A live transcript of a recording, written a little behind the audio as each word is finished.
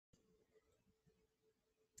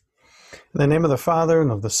In the name of the Father, and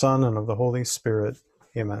of the Son, and of the Holy Spirit.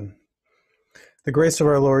 Amen. The grace of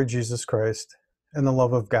our Lord Jesus Christ, and the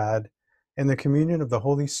love of God, and the communion of the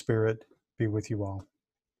Holy Spirit be with you all.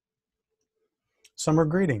 Summer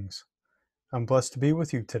greetings. I'm blessed to be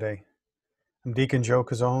with you today. I'm Deacon Joe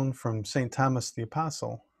Cazone from St. Thomas the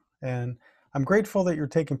Apostle, and I'm grateful that you're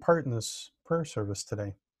taking part in this prayer service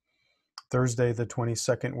today, Thursday, the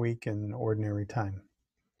 22nd week in Ordinary Time.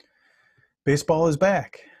 Baseball is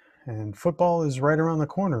back, and football is right around the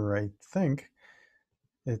corner, I think.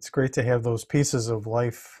 It's great to have those pieces of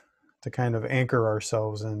life to kind of anchor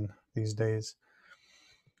ourselves in these days.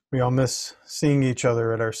 We all miss seeing each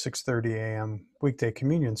other at our 6:30 a.m. weekday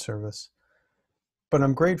communion service, but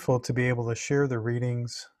I'm grateful to be able to share the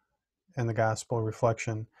readings and the gospel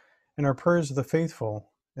reflection and our prayers of the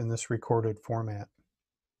faithful in this recorded format.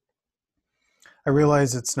 I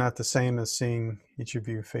realize it's not the same as seeing each of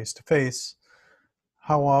you face to face.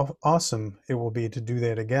 How awesome it will be to do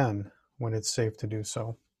that again when it's safe to do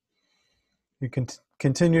so. You can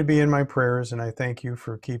continue to be in my prayers, and I thank you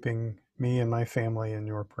for keeping me and my family in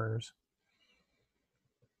your prayers.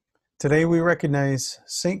 Today we recognize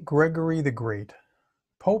St. Gregory the Great,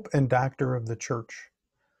 Pope and Doctor of the Church,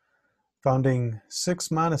 founding 6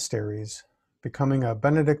 monasteries, becoming a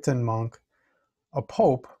Benedictine monk, a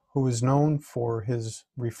pope who is known for his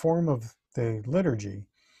reform of the liturgy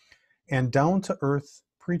and down-to-earth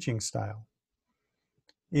preaching style.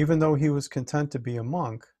 Even though he was content to be a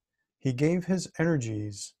monk, he gave his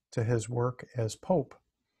energies to his work as pope.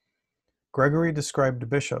 Gregory described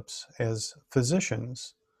bishops as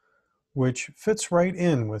physicians, which fits right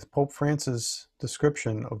in with Pope Francis'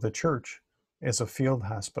 description of the church as a field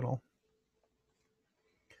hospital.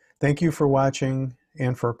 Thank you for watching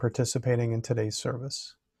and for participating in today's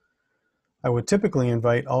service. I would typically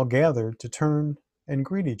invite all gathered to turn and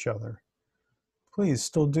greet each other. Please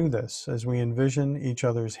still do this as we envision each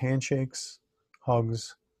other's handshakes,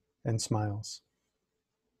 hugs, and smiles.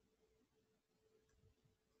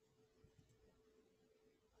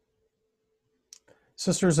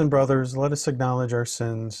 Sisters and brothers, let us acknowledge our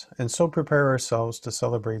sins and so prepare ourselves to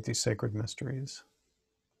celebrate these sacred mysteries.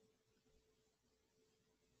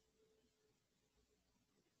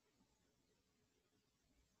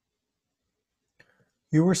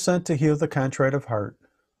 You were sent to heal the contrite of heart.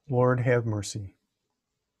 Lord, have mercy.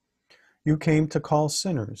 You came to call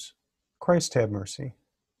sinners. Christ, have mercy.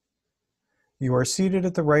 You are seated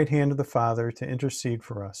at the right hand of the Father to intercede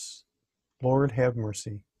for us. Lord, have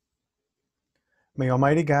mercy. May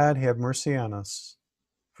Almighty God have mercy on us,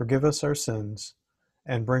 forgive us our sins,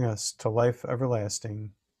 and bring us to life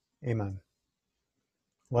everlasting. Amen.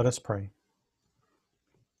 Let us pray.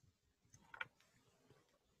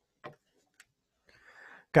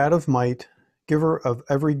 God of might, giver of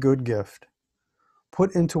every good gift,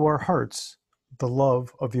 put into our hearts the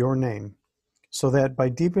love of your name, so that by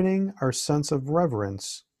deepening our sense of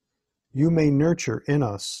reverence, you may nurture in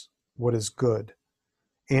us what is good,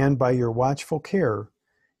 and by your watchful care,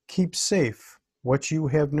 keep safe what you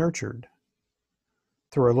have nurtured.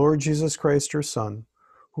 Through our Lord Jesus Christ, your Son,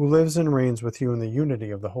 who lives and reigns with you in the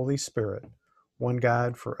unity of the Holy Spirit, one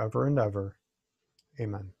God, forever and ever.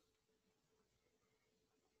 Amen.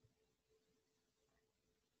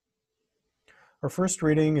 Our first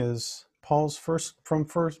reading is Paul's first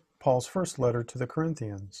letter to the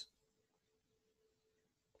Corinthians.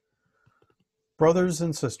 Brothers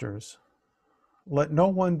and sisters, let no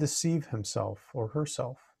one deceive himself or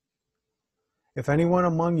herself. If anyone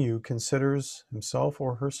among you considers himself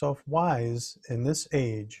or herself wise in this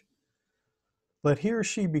age, let he or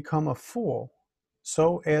she become a fool,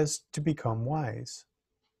 so as to become wise.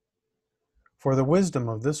 For the wisdom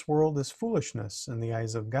of this world is foolishness in the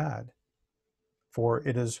eyes of God. For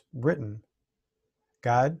it is written,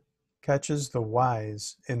 God catches the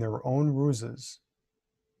wise in their own ruses.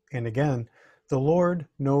 And again, the Lord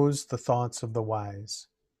knows the thoughts of the wise,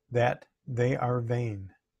 that they are vain.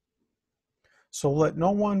 So let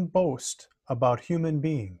no one boast about human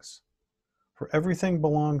beings, for everything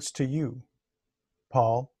belongs to you,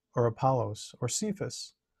 Paul or Apollos or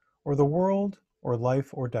Cephas, or the world or life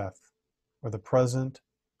or death, or the present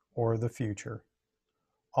or the future.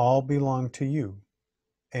 All belong to you,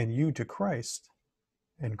 and you to Christ,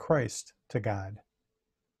 and Christ to God.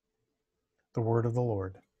 The word of the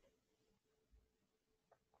Lord.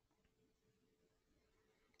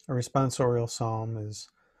 A responsorial psalm is,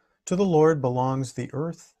 To the Lord belongs the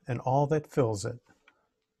earth and all that fills it.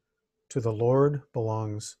 To the Lord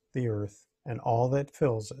belongs the earth and all that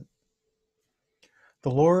fills it.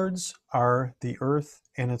 The Lord's are the earth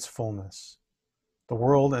and its fullness, the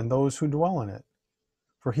world and those who dwell in it.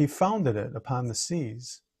 For he founded it upon the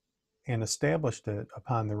seas and established it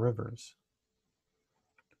upon the rivers.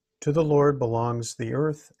 To the Lord belongs the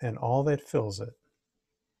earth and all that fills it.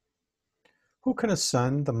 Who can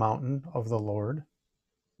ascend the mountain of the Lord,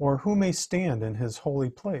 or who may stand in his holy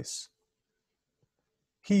place?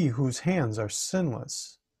 He whose hands are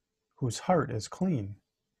sinless, whose heart is clean,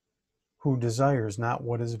 who desires not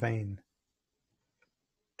what is vain.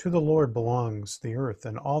 To the Lord belongs the earth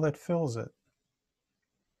and all that fills it.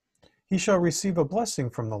 He shall receive a blessing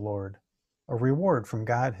from the Lord, a reward from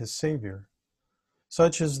God his Savior.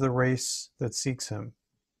 Such is the race that seeks him,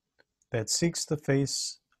 that seeks the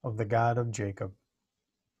face of the God of Jacob.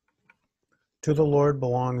 To the Lord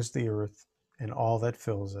belongs the earth and all that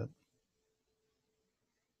fills it.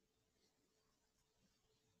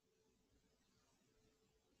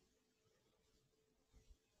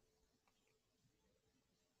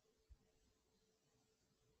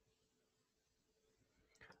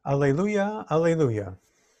 Alleluia, alleluia.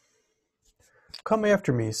 Come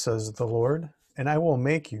after me, says the Lord, and I will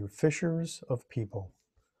make you fishers of people.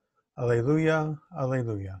 Alleluia,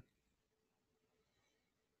 alleluia.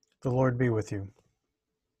 The Lord be with you.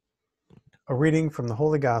 A reading from the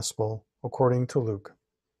Holy Gospel according to Luke.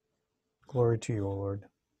 Glory to you, O Lord.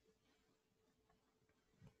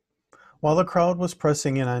 While the crowd was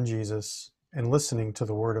pressing in on Jesus and listening to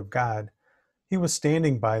the word of God, he was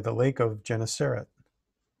standing by the lake of Gennesaret.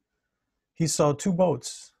 He saw two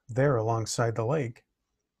boats there alongside the lake.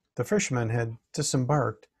 The fishermen had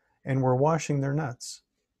disembarked and were washing their nets.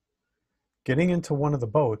 Getting into one of the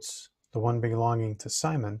boats, the one belonging to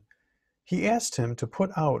Simon, he asked him to put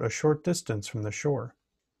out a short distance from the shore.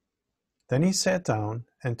 Then he sat down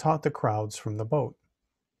and taught the crowds from the boat.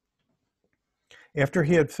 After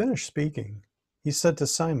he had finished speaking, he said to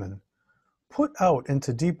Simon, "Put out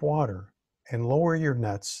into deep water and lower your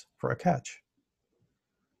nets for a catch."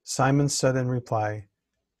 Simon said in reply,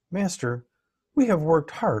 "Master, we have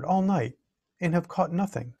worked hard all night and have caught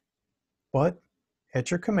nothing. But at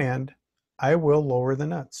your command, I will lower the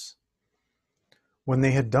nets." When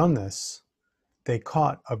they had done this, they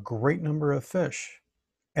caught a great number of fish,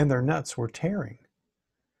 and their nets were tearing.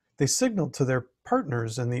 They signaled to their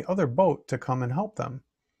partners in the other boat to come and help them.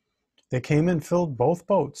 They came and filled both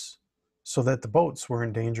boats, so that the boats were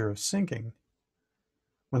in danger of sinking.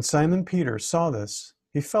 When Simon Peter saw this,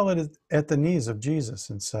 he fell at the knees of Jesus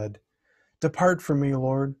and said, "Depart from me,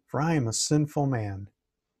 Lord, for I am a sinful man."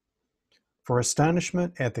 For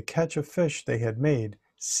astonishment at the catch of fish they had made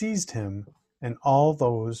seized him and all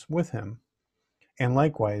those with him, and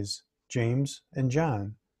likewise James and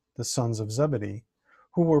John, the sons of Zebedee,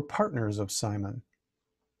 who were partners of Simon.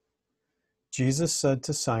 Jesus said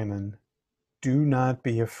to Simon, "Do not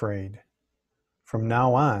be afraid. From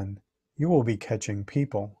now on, you will be catching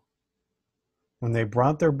people." When they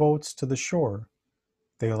brought their boats to the shore,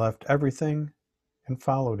 they left everything and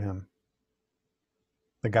followed him.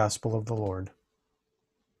 The Gospel of the Lord.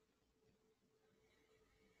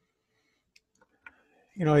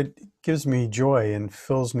 It gives me joy and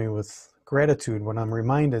fills me with gratitude when I'm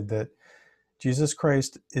reminded that Jesus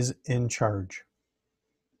Christ is in charge.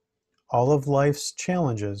 All of life's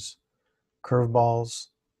challenges, curveballs,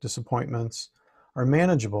 disappointments, are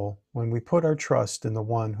manageable when we put our trust in the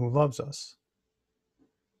one who loves us.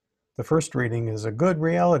 The first reading is a good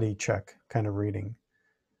reality check kind of reading.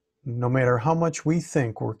 No matter how much we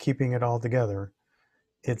think we're keeping it all together,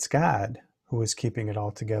 it's God who is keeping it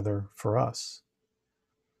all together for us.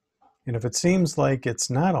 And if it seems like it's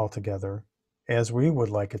not all together, as we would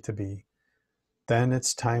like it to be, then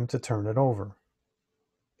it's time to turn it over.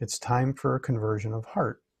 It's time for a conversion of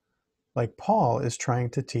heart, like Paul is trying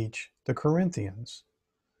to teach the Corinthians.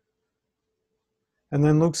 And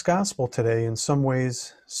then Luke's gospel today in some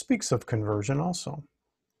ways speaks of conversion also.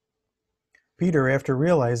 Peter, after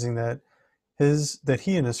realizing that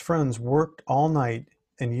he and his friends worked all night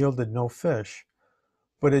and yielded no fish,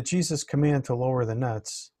 but at Jesus' command to lower the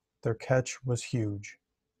nets, their catch was huge.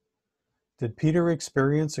 Did Peter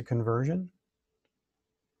experience a conversion?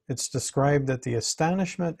 It's described that the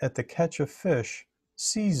astonishment at the catch of fish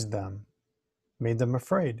seized them, made them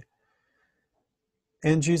afraid.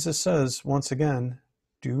 And Jesus says, once again,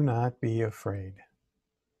 "Do not be afraid."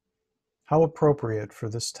 How appropriate for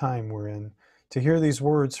this time we're in to hear these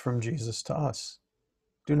words from Jesus to us.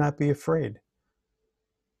 Do not be afraid.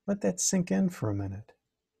 Let that sink in for a minute.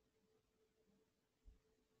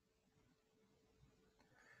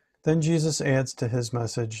 Then Jesus adds to his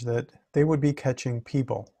message that they would be catching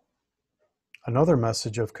people. Another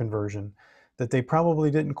message of conversion that they probably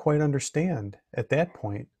didn't quite understand at that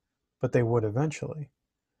point, but they would eventually,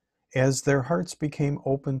 as their hearts became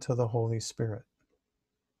open to the Holy Spirit.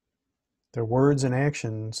 Their words and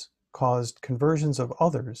actions caused conversions of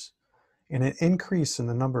others and an increase in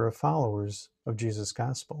the number of followers of Jesus'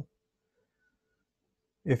 gospel.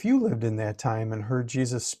 If you lived in that time and heard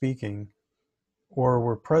Jesus speaking, or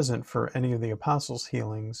were present for any of the apostles'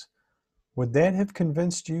 healings, would that have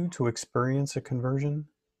convinced you to experience a conversion?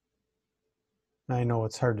 I know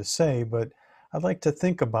it's hard to say, but I'd like to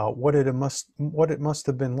think about what it must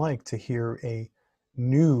have been like to hear a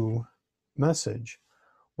new message,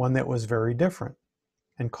 one that was very different,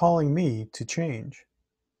 and calling me to change.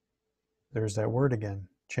 There's that word again,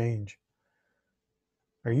 change.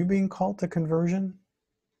 Are you being called to conversion?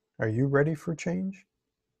 Are you ready for change?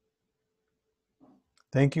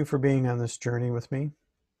 Thank you for being on this journey with me.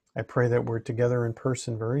 I pray that we're together in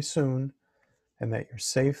person very soon and that you're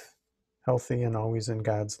safe, healthy, and always in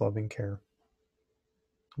God's loving care.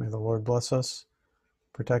 May the Lord bless us,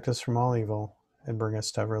 protect us from all evil, and bring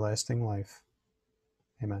us to everlasting life.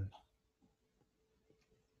 Amen.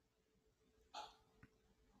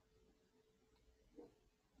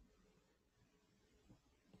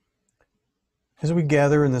 As we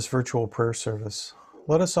gather in this virtual prayer service,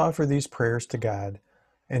 let us offer these prayers to God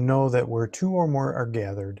and know that where two or more are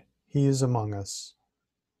gathered, He is among us.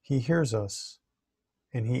 He hears us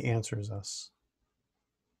and He answers us.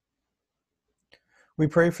 We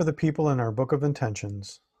pray for the people in our Book of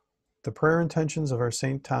Intentions, the prayer intentions of our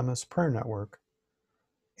St. Thomas Prayer Network,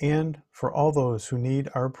 and for all those who need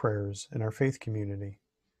our prayers in our faith community,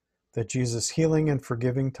 that Jesus' healing and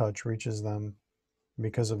forgiving touch reaches them, and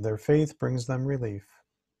because of their faith brings them relief.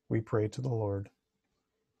 We pray to the Lord.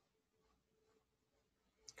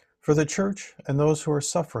 For the Church and those who are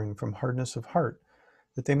suffering from hardness of heart,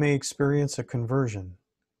 that they may experience a conversion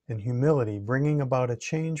and humility, bringing about a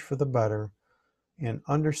change for the better and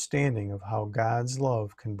understanding of how God's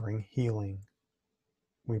love can bring healing.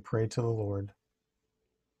 We pray to the Lord.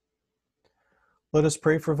 Let us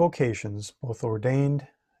pray for vocations, both ordained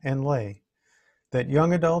and lay, that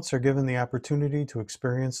young adults are given the opportunity to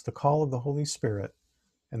experience the call of the Holy Spirit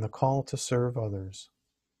and the call to serve others.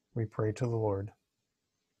 We pray to the Lord.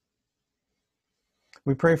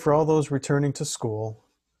 We pray for all those returning to school,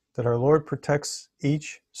 that our Lord protects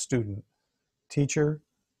each student, teacher,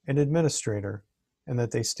 and administrator, and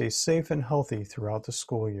that they stay safe and healthy throughout the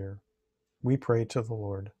school year. We pray to the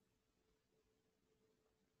Lord.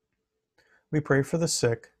 We pray for the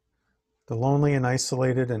sick, the lonely and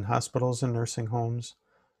isolated in hospitals and nursing homes,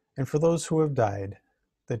 and for those who have died,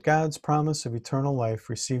 that God's promise of eternal life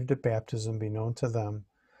received at baptism be known to them,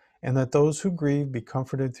 and that those who grieve be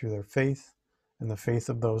comforted through their faith and the faith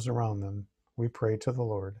of those around them. We pray to the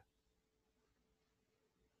Lord.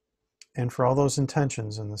 And for all those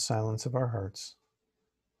intentions in the silence of our hearts.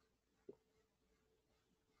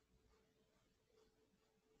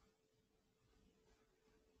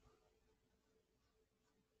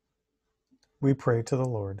 We pray to the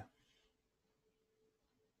Lord.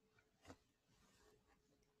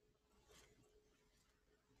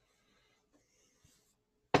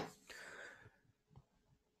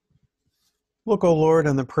 Look, O Lord,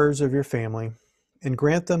 on the prayers of your family, and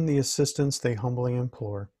grant them the assistance they humbly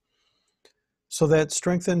implore, so that,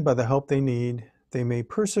 strengthened by the help they need, they may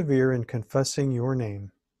persevere in confessing your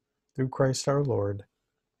name. Through Christ our Lord.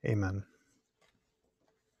 Amen.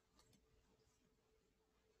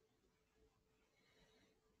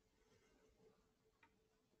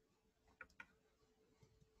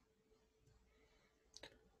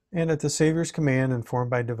 And at the Savior's command,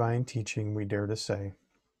 informed by divine teaching, we dare to say,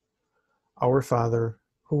 Our Father,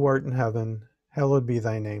 who art in heaven, hallowed be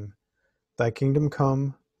thy name. Thy kingdom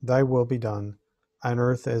come, thy will be done, on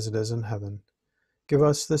earth as it is in heaven. Give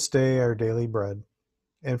us this day our daily bread,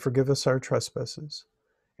 and forgive us our trespasses,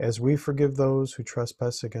 as we forgive those who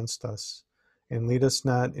trespass against us. And lead us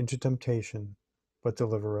not into temptation, but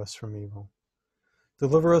deliver us from evil.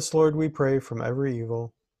 Deliver us, Lord, we pray, from every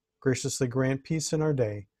evil. Graciously grant peace in our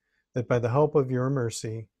day, that by the help of your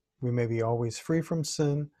mercy we may be always free from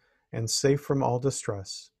sin and safe from all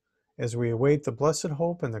distress, as we await the blessed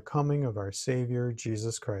hope and the coming of our Savior,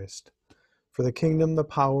 Jesus Christ. For the kingdom, the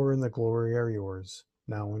power, and the glory are yours,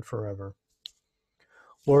 now and forever.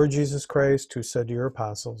 Lord Jesus Christ, who said to your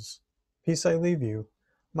apostles, Peace I leave you,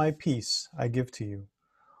 my peace I give to you.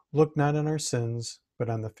 Look not on our sins, but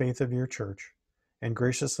on the faith of your church, and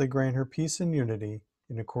graciously grant her peace and unity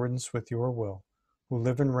in accordance with your will, who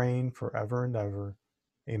live and reign forever and ever.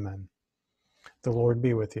 Amen. The Lord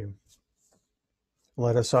be with you.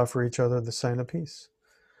 Let us offer each other the sign of peace.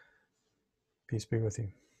 Peace be with you.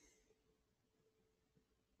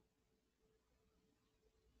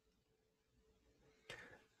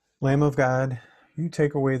 Lamb of God, you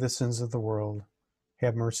take away the sins of the world.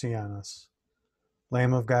 Have mercy on us.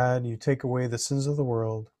 Lamb of God, you take away the sins of the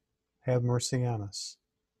world, have mercy on us.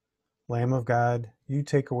 Lamb of God, you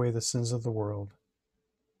take away the sins of the world,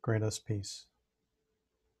 grant us peace.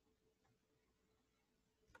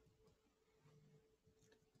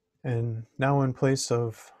 And now, in place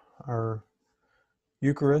of our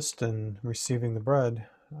Eucharist and receiving the bread,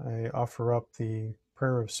 I offer up the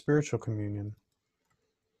prayer of spiritual communion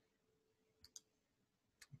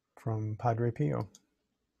from Padre Pio.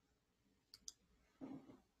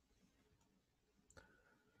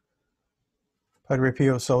 Padre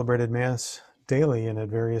Pio celebrated Mass daily, and at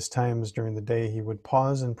various times during the day he would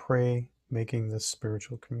pause and pray, making this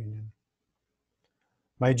spiritual communion.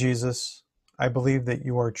 My Jesus, I believe that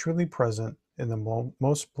you are truly present in the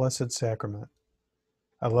most blessed sacrament.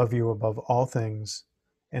 I love you above all things,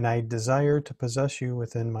 and I desire to possess you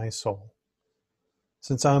within my soul.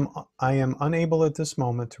 Since I am unable at this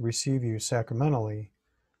moment to receive you sacramentally,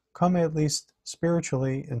 come at least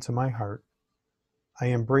spiritually into my heart. I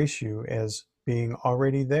embrace you as being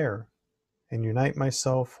already there, and unite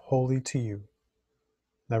myself wholly to you.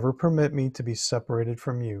 Never permit me to be separated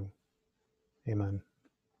from you. Amen.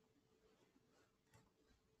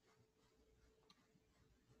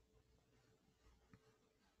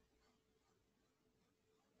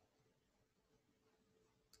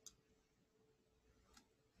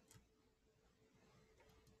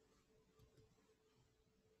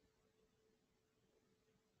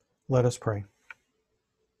 Let us pray.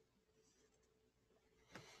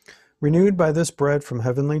 Renewed by this bread from the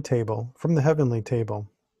heavenly table,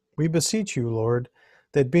 we beseech you, Lord,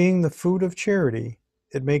 that being the food of charity,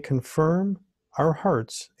 it may confirm our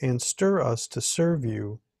hearts and stir us to serve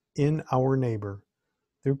you in our neighbor.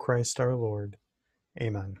 Through Christ our Lord.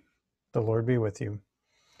 Amen. The Lord be with you.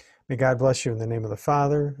 May God bless you in the name of the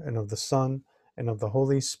Father, and of the Son, and of the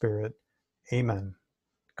Holy Spirit. Amen.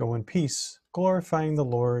 Go in peace, glorifying the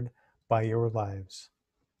Lord by your lives.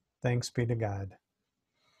 Thanks be to God.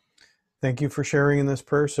 Thank you for sharing in this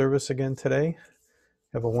prayer service again today.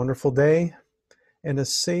 Have a wonderful day and a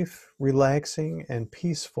safe, relaxing, and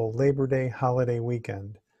peaceful Labor Day holiday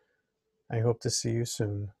weekend. I hope to see you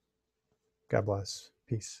soon. God bless.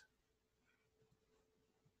 Peace.